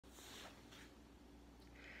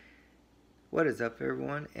What is up,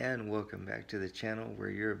 everyone, and welcome back to the channel where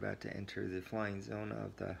you're about to enter the flying zone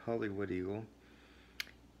of the Hollywood Eagle.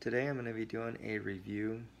 Today I'm going to be doing a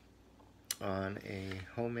review on a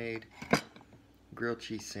homemade grilled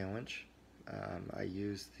cheese sandwich. I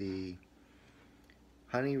used the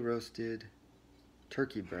honey roasted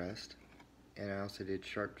turkey breast, and I also did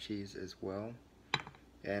sharp cheese as well.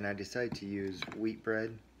 And I decided to use wheat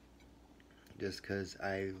bread just because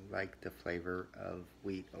I like the flavor of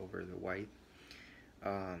wheat over the white.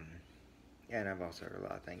 And I've also heard a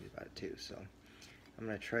lot of things about it too, so I'm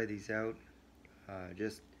going to try these out.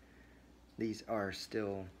 These are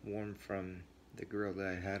still warm from the grill that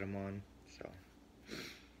I had them on, so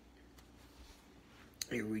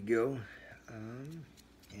here we go. And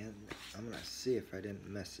I'm going to see if I didn't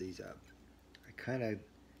mess these up. I kind of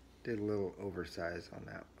did a little oversize on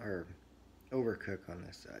that, or overcook on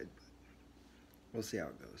this side, but we'll see how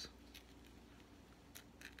it goes.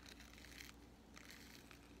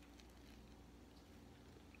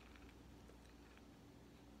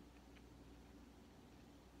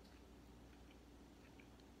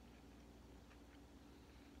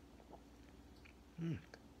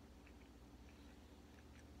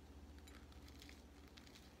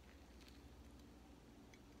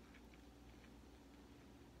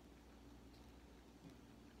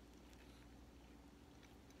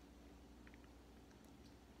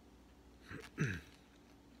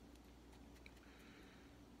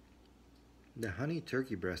 The honey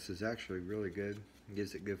turkey breast is actually really good. It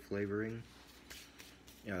gives it good flavoring.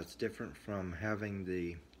 You know, it's different from having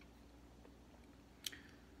the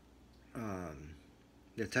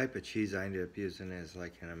type of cheese I ended up using is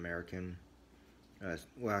like an American,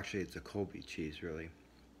 well actually it's a Colby cheese really.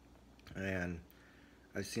 And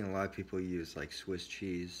I've seen a lot of people use like Swiss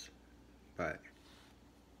cheese, but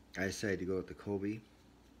I decided to go with the Colby.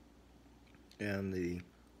 And the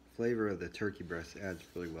flavor of the turkey breast adds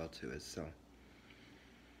really well to it, so.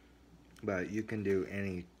 But you can do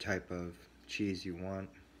any type of cheese you want.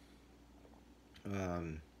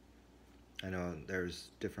 I know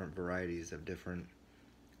there's different varieties of different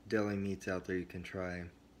deli meats out there you can try.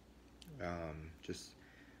 Just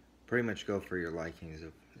pretty much go for your likings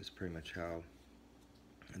is pretty much how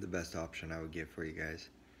the best option I would give for you guys.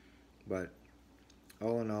 But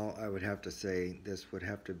all in all, I would have to say this would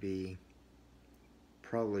have to be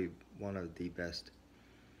probably one of the best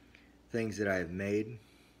things that I've made.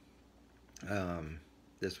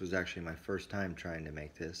 This was actually my first time trying to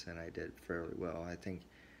make this, and I did fairly well. I think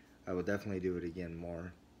I will definitely do it again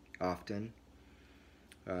more often.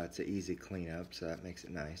 It's an easy cleanup, so that makes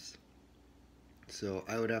it nice. So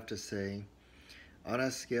I would have to say, on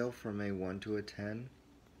a scale from a 1 to a 10,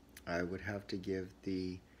 I would have to give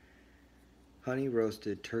the honey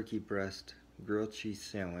roasted turkey breast grilled cheese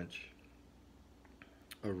sandwich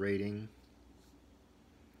a rating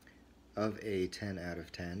of a 10 out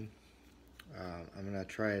of 10. I'm going to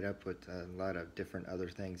try it up with a lot of different other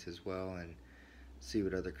things as well and see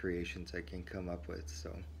what other creations I can come up with.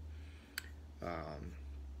 So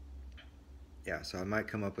yeah, so I might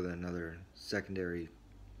come up with another secondary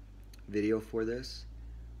video for this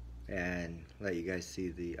and let you guys see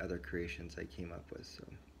the other creations I came up with. So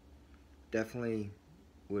definitely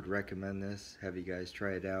would recommend this, have you guys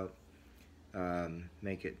try it out.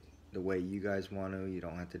 Make it the way you guys want to. You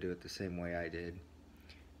don't have to do it the same way I did,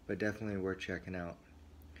 but definitely worth checking out.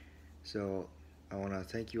 So I want to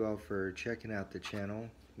thank you all for checking out the channel.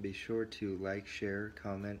 Be sure to like, share,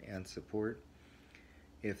 comment, and support.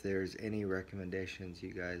 If there's any recommendations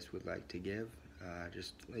you guys would like to give,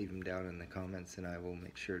 just leave them down in the comments and I will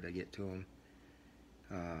make sure to get to them.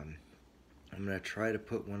 I'm going to try to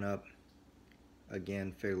put one up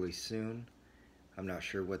again fairly soon. I'm not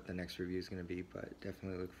sure what the next review is going to be, but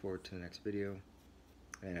definitely look forward to the next video.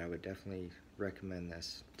 And I would definitely recommend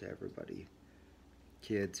this to everybody.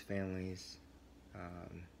 Kids, families,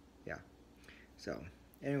 yeah. So,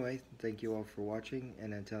 anyway, thank you all for watching,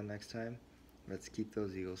 and until next time, let's keep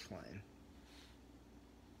those eagles flying.